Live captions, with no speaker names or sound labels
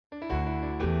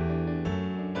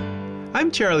I'm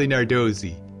Charlie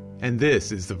Nardozzi, and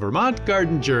this is the Vermont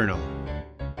Garden Journal.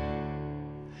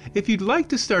 If you'd like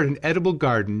to start an edible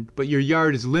garden, but your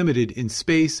yard is limited in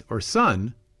space or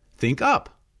sun, think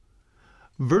up.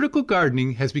 Vertical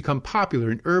gardening has become popular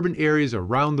in urban areas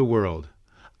around the world.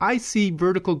 I see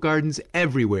vertical gardens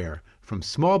everywhere, from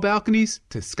small balconies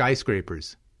to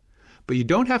skyscrapers. But you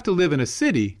don't have to live in a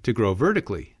city to grow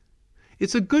vertically.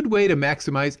 It's a good way to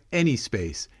maximize any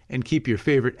space and keep your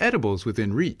favorite edibles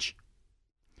within reach.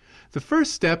 The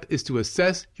first step is to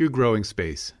assess your growing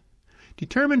space.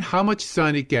 Determine how much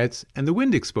sun it gets and the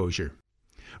wind exposure.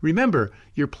 Remember,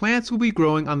 your plants will be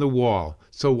growing on the wall,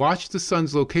 so watch the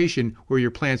sun's location where your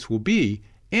plants will be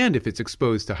and if it's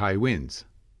exposed to high winds.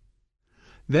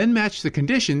 Then match the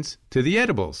conditions to the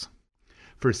edibles.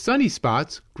 For sunny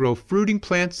spots, grow fruiting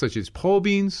plants such as pole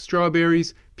beans,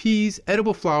 strawberries, peas,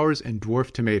 edible flowers, and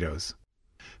dwarf tomatoes.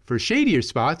 For shadier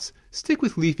spots, stick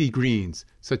with leafy greens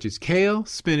such as kale,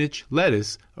 spinach,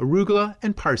 lettuce, arugula,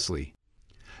 and parsley.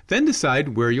 Then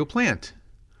decide where you'll plant.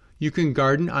 You can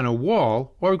garden on a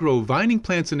wall or grow vining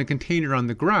plants in a container on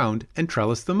the ground and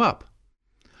trellis them up.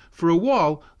 For a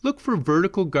wall, look for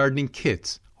vertical gardening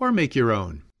kits or make your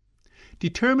own.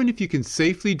 Determine if you can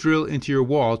safely drill into your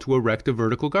wall to erect a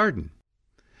vertical garden.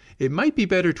 It might be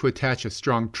better to attach a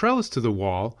strong trellis to the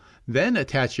wall, then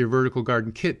attach your vertical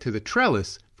garden kit to the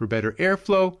trellis for better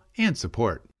airflow and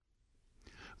support.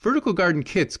 Vertical garden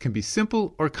kits can be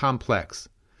simple or complex.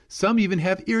 Some even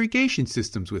have irrigation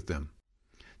systems with them.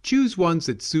 Choose ones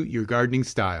that suit your gardening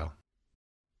style.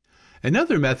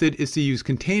 Another method is to use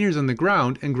containers on the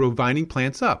ground and grow vining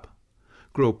plants up.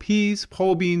 Grow peas,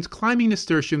 pole beans, climbing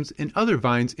nasturtiums, and other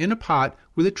vines in a pot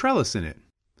with a trellis in it.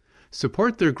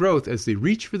 Support their growth as they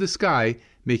reach for the sky,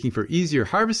 making for easier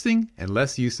harvesting and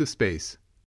less use of space.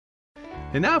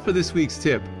 And now for this week's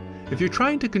tip. If you're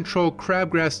trying to control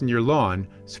crabgrass in your lawn,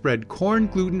 spread corn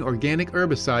gluten organic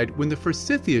herbicide when the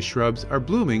forsythia shrubs are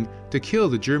blooming to kill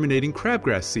the germinating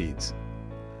crabgrass seeds.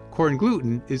 Corn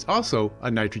gluten is also a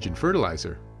nitrogen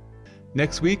fertilizer.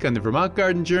 Next week on the Vermont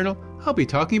Garden Journal, I'll be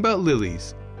talking about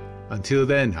lilies. Until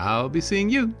then, I'll be seeing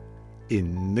you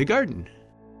in the garden.